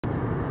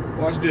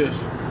Watch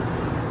this.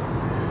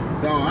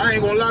 No, I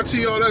ain't gonna lie to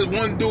y'all. That's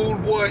one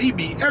dude, boy. He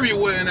be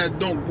everywhere in that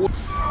Donk, boy.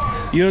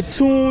 You're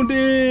tuned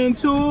in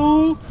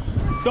to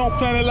Donk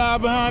Planet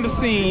Live behind the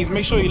scenes.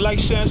 Make sure you like,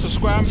 share, and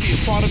subscribe and be a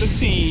part of the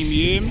team. You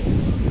hear me?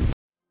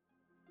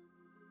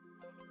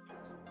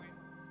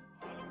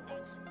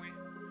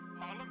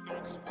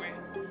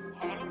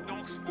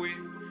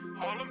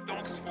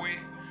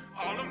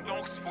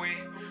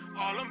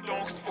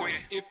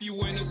 If you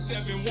in a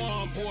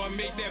 7-1, boy,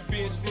 make that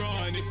bitch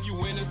run. If you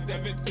in a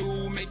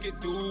 7-2, make it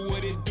do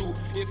what it do.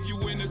 If you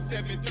in a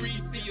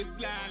 7-3, see it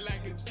slide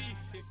like a G.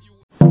 If you...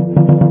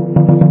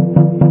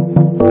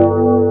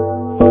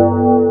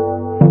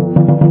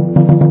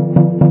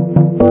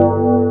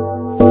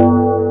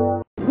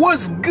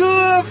 What's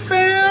good,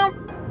 fam?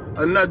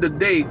 Another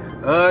day,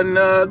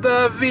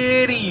 another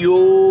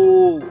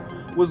video.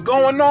 What's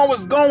going on?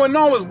 What's going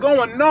on? What's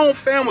going on,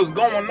 fam? What's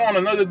going on?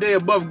 Another day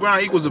above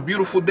ground equals a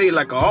beautiful day,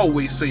 like I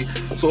always say.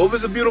 So if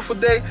it's a beautiful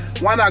day,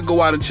 why not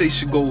go out and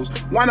chase your goals?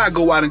 Why not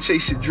go out and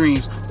chase your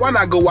dreams? Why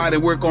not go out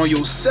and work on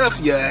yourself?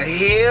 You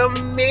hear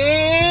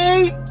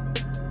me?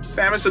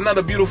 Fam, it's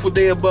another beautiful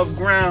day above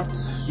ground.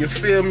 You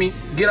feel me?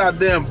 Get out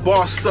there and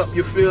boss up,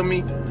 you feel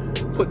me?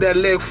 Put that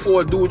leg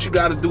forward, do what you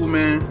gotta do,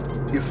 man.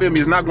 You feel me?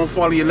 It's not gonna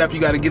fall in your lap. You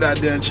gotta get out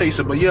there and chase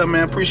it. But yeah,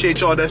 man, appreciate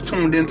y'all that's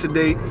tuned in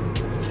today.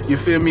 You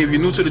feel me? If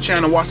you're new to the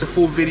channel, watch the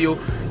full video.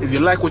 If you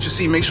like what you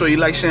see, make sure you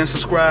like, share, and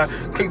subscribe.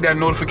 Click that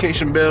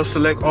notification bell,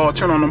 select all,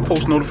 turn on them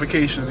post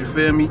notifications. You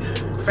feel me?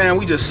 Fam,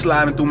 we just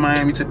sliding through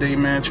Miami today,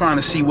 man, trying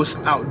to see what's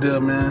out there,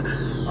 man.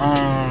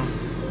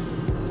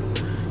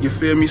 You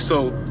feel me?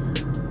 So,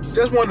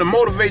 just wanted to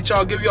motivate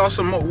y'all, give y'all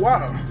some more.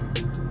 Wow.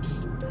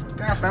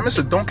 Damn, fam, it's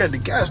a Donk at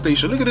the gas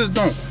station. Look at this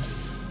Donk.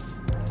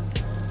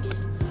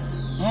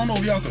 I don't know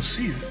if y'all can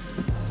see it.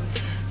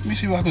 Let me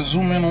see if I can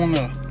zoom in on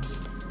that.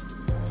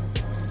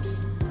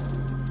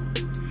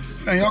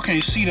 Man, y'all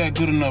can't see that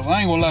good enough.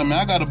 I ain't gonna lie, man.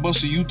 I gotta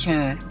bust a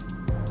U-turn.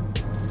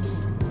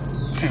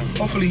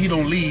 Hopefully he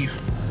don't leave.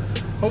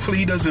 Hopefully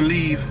he doesn't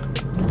leave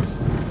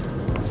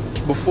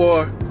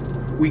before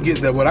we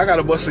get there. But I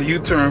gotta bust a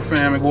U-turn,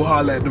 fam, and go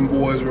holler at them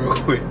boys real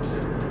quick.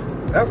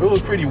 It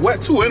was pretty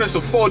wet too, and it's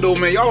a photo,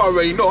 man. Y'all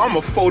already know I'm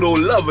a photo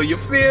lover. You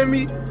feel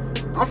me?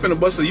 I'm finna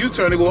bust a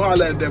U-turn and go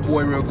holler at that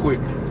boy real quick.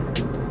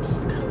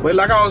 But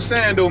like I was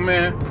saying though,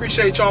 man,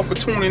 appreciate y'all for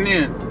tuning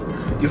in.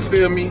 You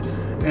feel me?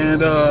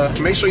 And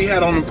make sure you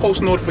had on the post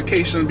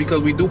notifications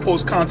because we do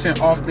post content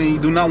often.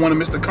 You do not want to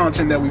miss the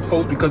content that we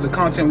post because the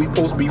content we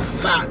post be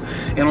fat.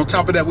 And on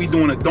top of that, we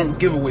doing a Donk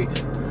giveaway.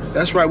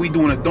 That's right, we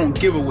doing a Donk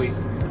giveaway.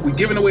 We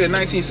giving away a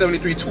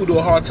 1973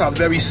 two-door hardtop,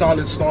 very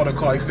solid starter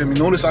car. You feel me?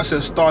 Notice I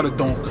said starter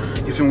Donk.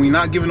 You feel me? We're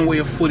not giving away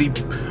a fully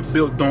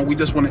built Donk. We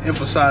just want to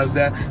emphasize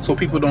that so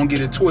people don't get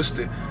it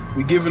twisted.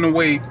 We're giving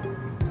away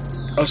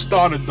a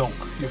starter Donk.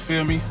 You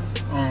feel me?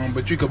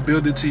 But you could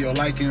build it to your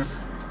liking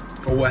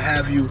or what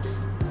have you.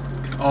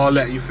 All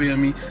that, you feel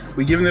me?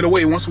 We're giving it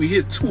away once we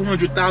hit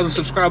 200,000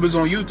 subscribers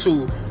on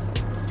YouTube.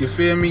 You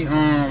feel me?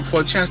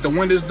 For a chance to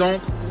win this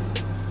Donk,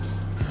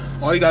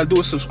 all you gotta do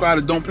is subscribe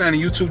to Donk Planet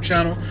YouTube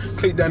channel.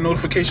 Click that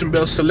notification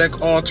bell,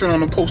 select all, turn on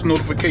the post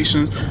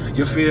notifications.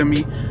 You feel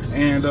me?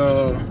 And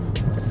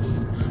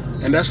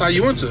that's how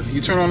you enter.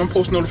 You turn on them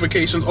post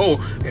notifications. Oh,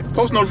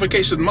 post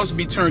notifications must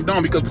be turned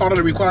on because part of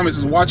the requirements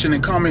is watching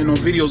and commenting on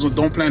videos on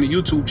Donk Planet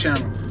YouTube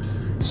channel.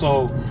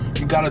 So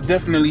you gotta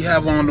definitely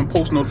have on them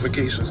post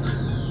notifications.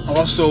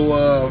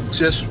 Also,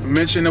 just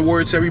mention the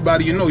word to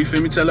everybody you know. You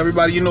feel me? Tell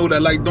everybody you know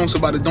that like Donks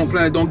about the Donk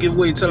Planet Don't give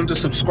away. Tell them to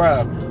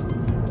subscribe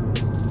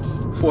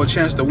for a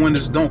chance to win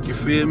this Donk. You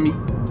feel me?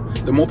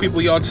 The more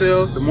people y'all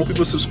tell, the more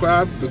people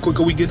subscribe, the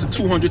quicker we get to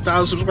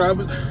 200,000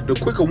 subscribers, the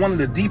quicker one of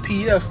the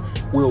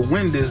DPF will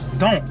win this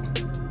Donk.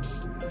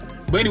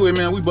 But anyway,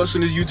 man, we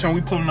busting this U-turn.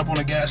 We pulling up on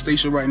a gas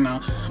station right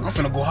now. I'm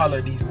finna go holler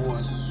at these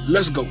boys.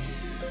 Let's go.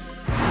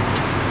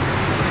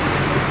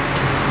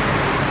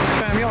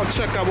 Y'all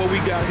check out what we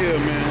got here,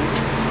 man.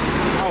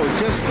 I was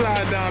just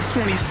sliding down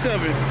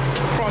 27,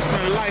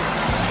 crossing the light,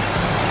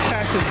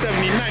 passing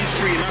 79th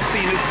Street, and I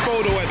seen this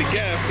photo at the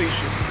gas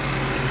station.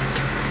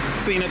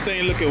 Seen that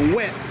thing looking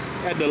wet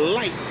at the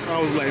light. I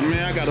was like,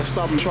 man, I gotta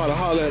stop and try to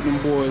holler at them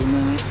boys,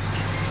 man.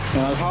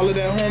 And I hollered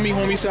at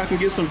homie said I can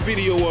get some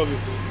video of it.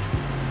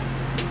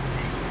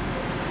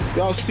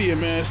 Y'all see it,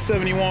 man.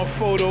 71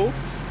 photo.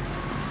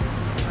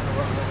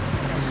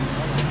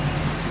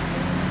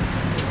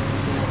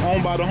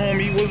 Owned by the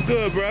homie. What's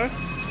good, bruh?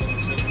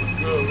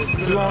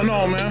 What's going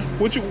on, man?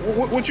 What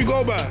you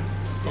go by?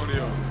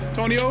 Tonio.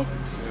 Tonio?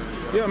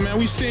 Yeah, man,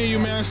 we seeing you,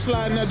 man,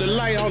 sliding at the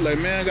light. I was like,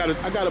 man,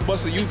 I gotta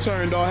bust a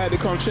U-turn, dog. I had to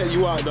come check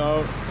you out,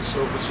 dog. For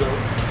sure.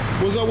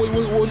 What's up?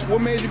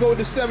 What made you go with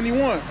the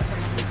 71?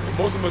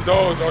 Most of my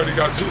dogs already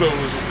got two of those,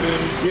 you feel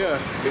me? Yeah.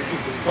 It's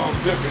just a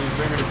something different, you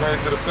feel me, to bring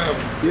to the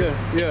family.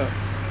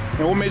 Yeah.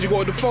 And what made you go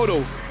with the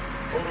photo?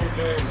 Photo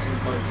game is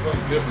just like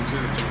something different,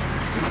 just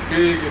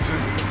big and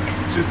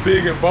just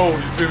big and bold,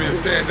 you feel me, and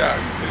stand out,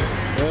 you feel me?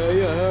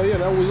 Hell yeah,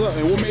 that was up.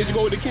 And what made you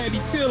go with the candy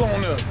teal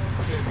on there?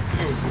 Candy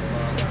teal is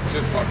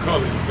just my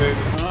color, you feel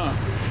me? Uh-huh.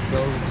 You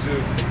know,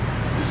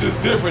 it's just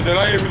different. That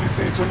I ain't really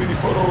seen too many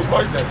photos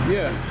like that.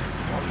 Yeah.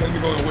 I said, we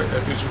gonna wet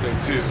that bitch with that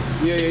tail.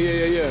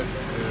 Yeah.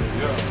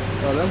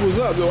 Oh, that was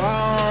up, though.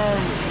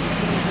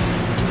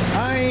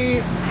 I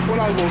ain't. What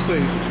I was gonna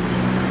say?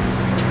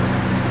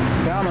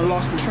 I done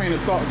lost my train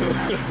of thought, though.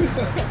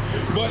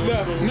 But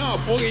no,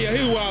 okay. Yeah,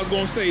 here's what I was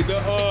gonna say.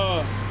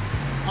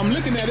 I'm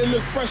looking at it.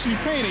 Look freshly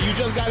painted. You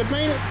just got it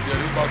painted?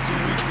 Yeah, it's about 2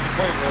 weeks in the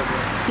paint right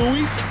now. 2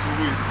 weeks? 2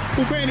 weeks.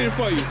 Who painted it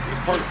for you?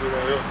 It's Perfect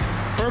right here.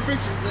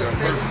 Perfect? Yeah,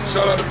 Perfect.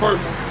 Shout out to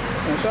Perfect.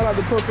 Man, shout out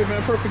to Perfect,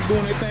 man. Perfect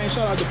doing their thing.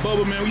 Shout out to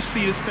Bubba, man. We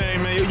see this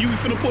thing, man. You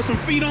finna put some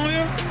feet on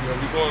here? Yeah,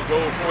 we going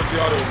gold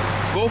Forgiatos.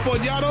 Gold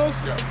Forgiatos?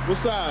 Yeah.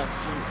 What size?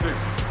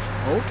 26.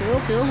 Okay.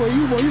 Well,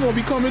 you gonna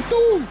be coming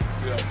through.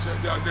 Yeah, check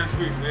out next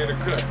week. We in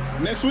the cut.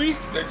 Next week?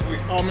 Next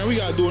week. Oh, man, we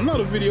gotta do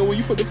another video where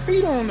you put the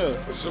feet on there.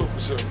 For sure.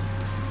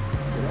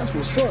 Yeah, that's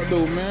what's up,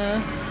 though,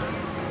 man.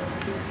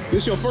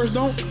 This your first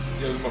Donk? Yeah,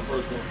 this is my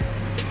first one.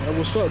 That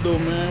what's up, though,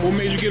 man. What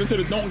made you get into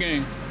the Donk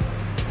game?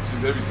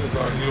 Ever since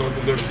I, was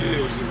a little kid,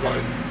 it was just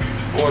like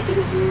going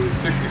through the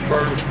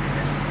 61st.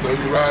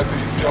 You ride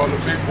through, you see all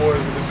the big boys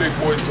with the big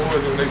boy toys,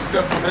 and when they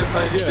step on that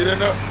thing, you get in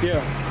there.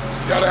 Yeah.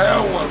 You gotta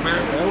have one, man.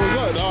 That was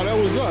up, dog. That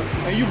was up.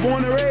 And you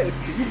born and raised.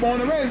 You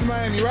born and raised in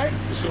Miami, right?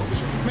 For sure.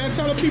 Man,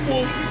 tell the people,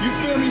 you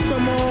feel me,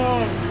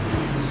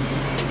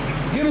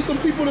 getting some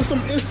people to some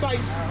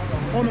insights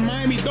on the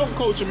Miami dope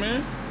culture,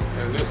 man.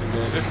 Man, listen,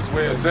 man, this is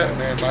where it's at,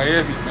 man.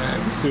 Miami, man.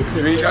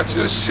 You ain't got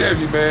your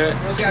Chevy, man.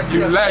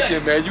 You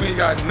lacking, man. You ain't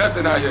got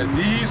nothing out here.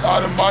 These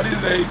are the modern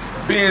day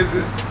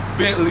Benzes,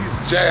 Bentleys,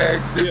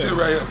 Jags. This is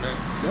right here, man.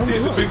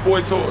 These the big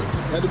boy toys.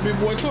 That's the big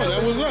boy toy.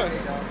 That was up.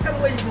 Tell me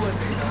where you going,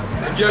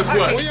 And guess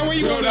what? Where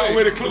you going out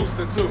with a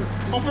Clewiston, too.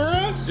 Oh, for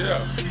real?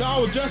 Yeah. Dog, I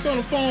was just on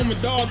the phone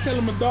with Dog,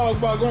 telling my dog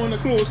about going to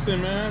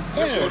Clewiston, man.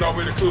 I'm going out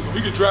with a Clewiston.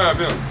 We can drive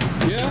him.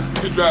 Yeah?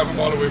 We can drive him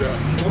all the way down.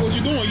 What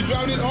you doing? You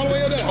driving it all the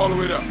way up there? All the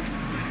way down.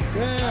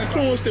 Man,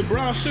 Clewiston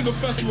Brown Sugar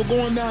Festival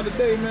going down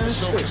today, man.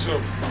 For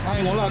sure. I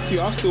ain't gonna lie to you,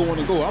 I still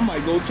wanna go. I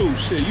might go too.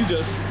 Shit, you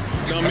just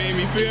done made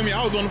me feel me.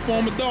 I was on the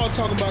phone with Dog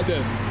talking about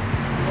that.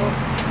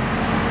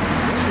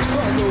 What's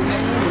up, though,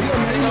 man?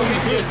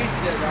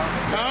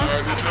 Huh?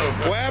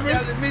 What happened?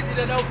 Tell the Mitchie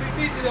that don't be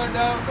Mitchie though,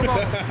 dog. Come on.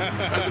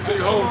 That's a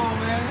big Come hole. on,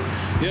 man.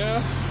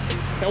 Yeah?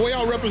 And where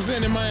y'all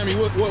representing in Miami?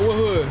 What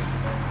hood?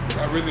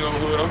 I really don't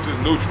hood. I'm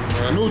just neutral,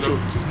 man. Neutral?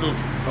 Just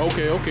neutral.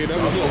 Okay,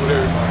 that was I'm up. with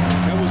everybody.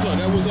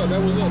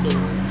 That was up, though.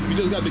 You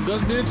just got the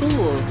guts there too,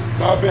 or?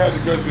 I've been had the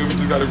guts there, we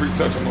just gotta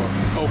retouch them up.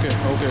 Okay.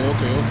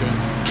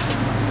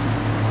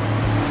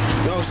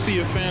 Y'all see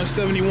it, fam.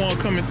 71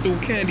 coming through,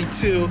 Candy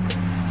Till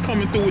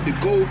coming through with the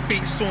gold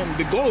feet. So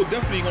the gold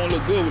definitely gonna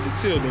look good with the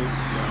till, though.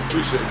 Yeah,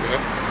 appreciate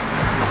that.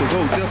 The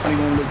gold definitely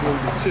gonna look good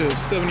with the till.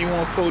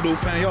 71 photo,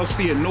 fam. Y'all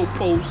see it, no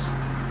post.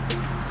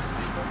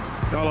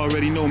 Y'all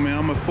already know, man.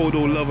 I'm a photo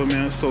lover,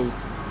 man. So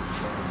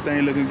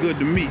thing looking good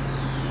to me.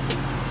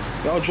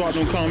 Y'all drop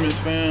them comments,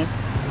 fam.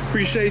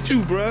 Appreciate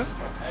you, bruh.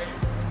 Hey,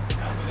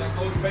 that's what that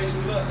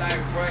motivation look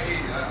like, bro.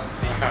 Hey, I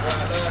see you, bro. I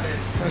love that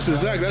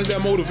shit. That's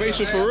that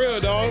motivation for real,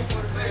 dog.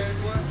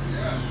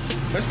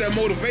 That's that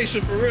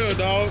motivation for real,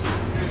 dog.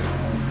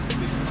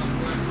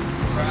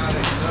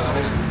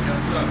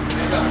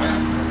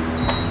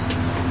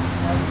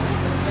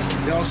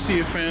 Y'all see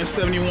it, fam.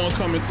 71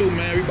 coming through,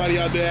 man. Everybody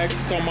out there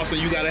talking about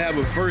saying you gotta have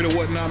a vert or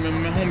whatnot,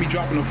 man. Man, homie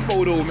dropping a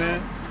photo,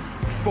 man.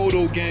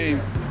 Photo game.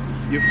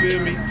 You feel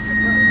me?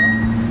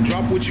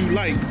 Drop what you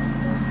like.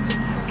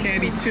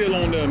 Candy Till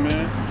on there,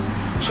 man.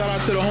 Shout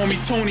out to the homie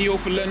Tonio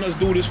for letting us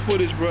do this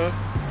footage, bruh.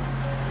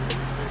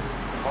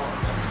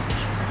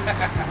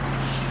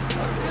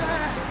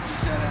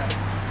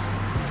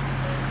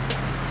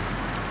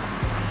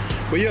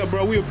 But yeah,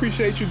 bro, we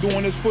appreciate you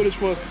doing this footage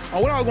for us.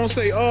 What I was gonna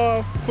say,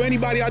 for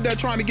anybody out there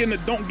trying to get in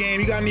the Donk game,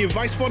 you got any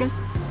advice for them?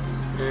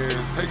 Man,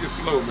 take it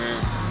slow,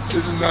 man.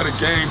 This is not a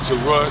game to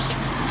rush.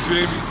 You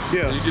feel me?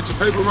 Yeah. You get your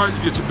paper right,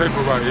 you get your paper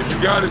right. If you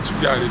got it, you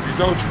got it. If you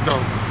don't, you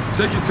don't.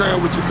 Take your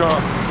time with your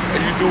car, and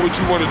you do what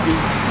you want to do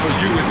for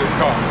you in this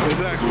car.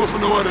 Exactly. Do it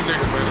for no other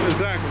nigga, man.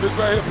 Exactly. This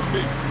right here for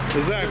me.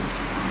 Exactly.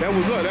 That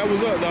was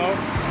up, dog.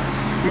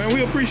 Man,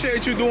 we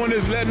appreciate you doing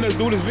this, letting us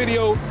do this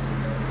video.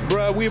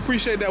 Bruh, we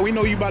appreciate that. We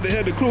know you about to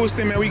head to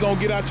Clewiston, man. We gonna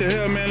get out your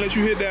hair, man. Let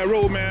you hit that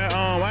road, man.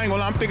 I ain't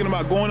gonna lie, I'm thinking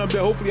about going up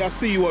there. Hopefully I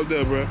see you up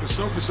there, bruh. For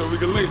sure, we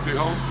can link it,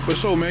 homie. For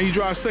sure, man. You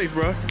drive safe,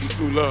 bruh. You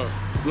too, love.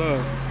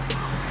 Love.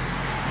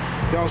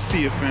 Y'all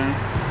see it, fam.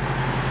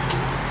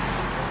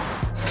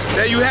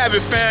 There you have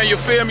it, fam. You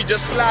feel me?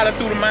 Just sliding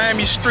through the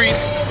Miami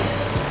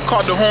streets.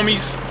 Caught the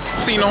homies.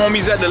 Seen the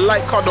homies at the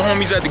light. Caught the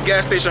homies at the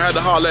gas station. Had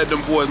to holler at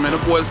them boys, man.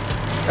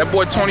 That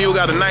boy Tonio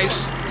got a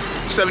nice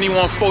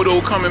 71 photo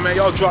coming, man.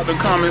 Y'all drop the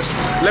comments.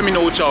 Let me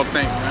know what y'all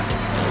think, man.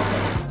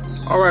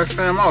 All right,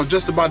 fam. I was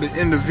just about to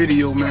end the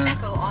video, man.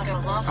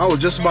 I was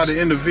just about to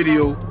end the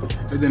video,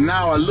 and then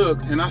now I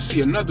look and I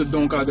see another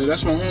Donk out there.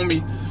 That's my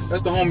homie.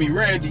 That's the homie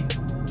Randy.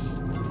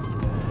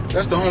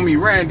 That's the homie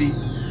Randy.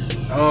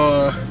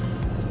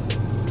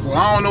 Well,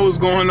 I don't know what's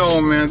going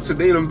on, man.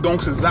 Today them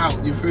Donks is out.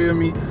 You feel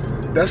me?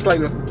 That's like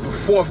the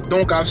fourth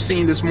Donk I've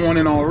seen this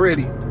morning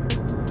already.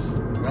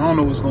 I I don't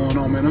know what's going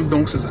on, man. Them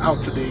Donks is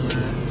out today,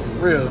 man.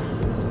 For real.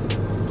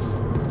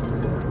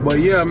 But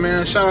yeah,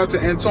 man, shout out to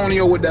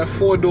Antonio with that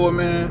 4-door,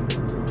 man.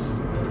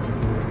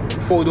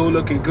 4-door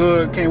looking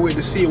good. Can't wait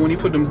to see it when he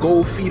put them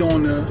gold feet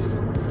on there.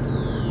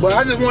 But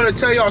I just want to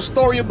tell y'all a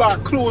story about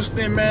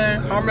Clewiston,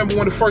 man. I remember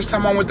when the first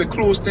time I went to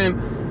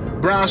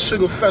Clewiston Brown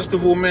Sugar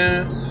Festival,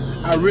 man.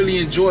 I really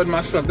enjoyed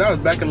myself. That was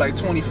back in like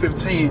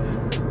 2015.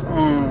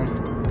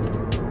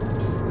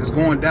 It's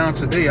going down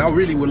today. I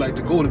really would like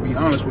to go, to be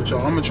honest with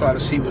y'all. I'm gonna try to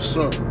see what's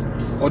up.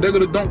 Oh, they're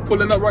gonna Donk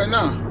pulling up right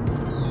now.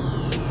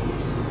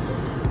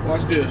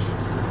 Watch this.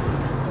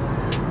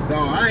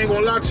 Dawg, I ain't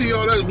gonna lie to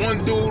y'all. That's one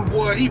dude,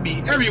 boy. He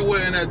be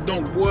everywhere in that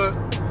Donk, boy.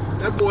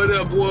 That boy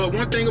there, boy.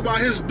 One thing about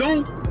his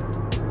Donk,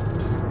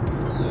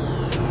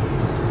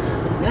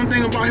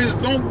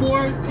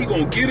 boy, he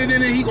gonna get it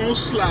in and he gonna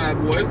slide,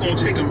 boy. It's gonna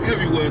take him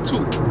everywhere,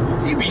 too.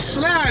 He be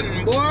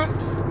sliding, boy.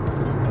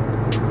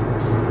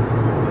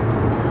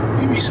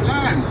 He be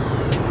sliding.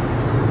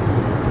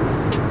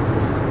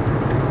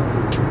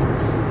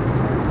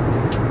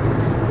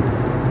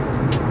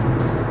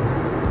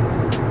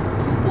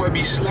 Boy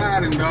be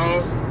sliding,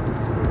 dog.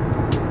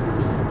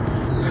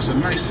 That's a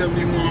nice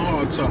 71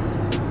 hardtop.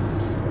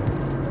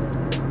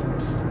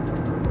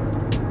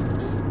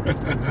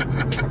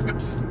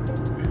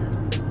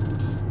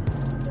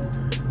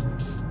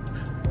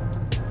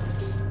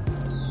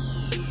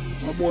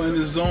 My boy in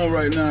the zone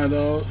right now,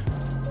 dog.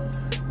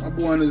 My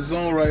boy in the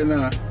zone right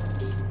now.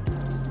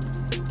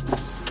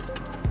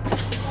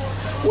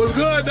 What's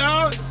good,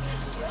 dog?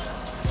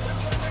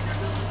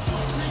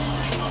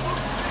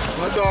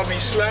 My dog be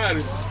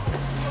sliding.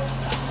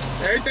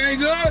 Everything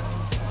good?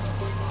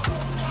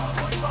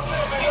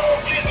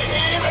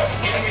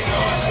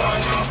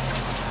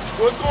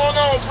 What's going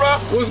on, bro?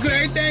 What's good?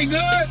 Everything good?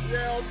 Yeah,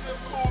 I'm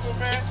just coolin',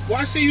 man. Why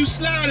I see you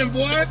sliding,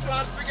 boy? Trying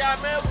to figure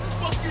out, man, what the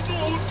fuck you doing?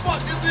 Who the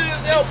fuck this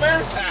is, hell,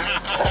 man?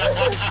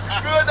 You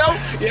good, though?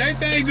 Yeah,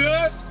 everything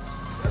good?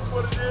 That's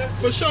what it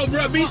is. For sure,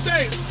 bro. Be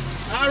safe.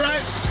 All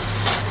right.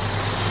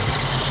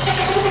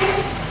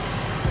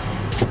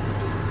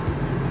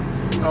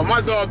 Oh, my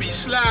dog be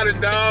sliding,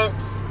 dog.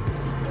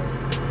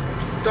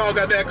 Dog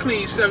got that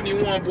clean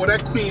 71, boy.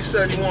 That clean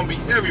 71 be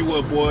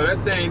everywhere, boy. That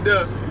thing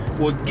there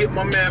will get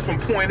my man from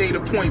point A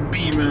to point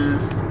B, man.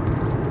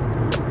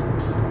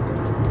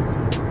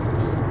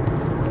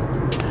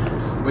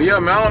 But yeah,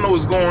 man, I don't know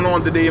what's going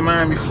on today in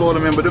Miami, Florida,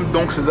 man, but them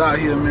Donks is out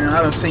here, man.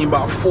 I done seen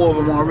about 4 of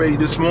them already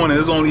this morning.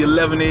 It's only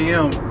 11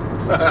 a.m.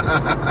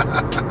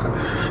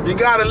 You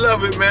gotta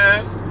love it,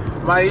 man.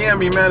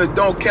 Miami, man, the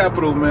Donk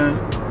capital, man.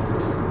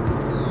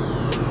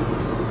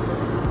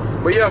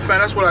 But yeah, fam,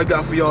 that's what I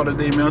got for y'all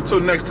today, man. Until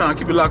next time,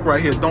 keep it locked right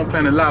here. Don't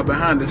Plan It Live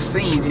behind the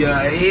scenes, y'all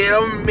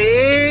hear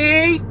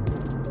me?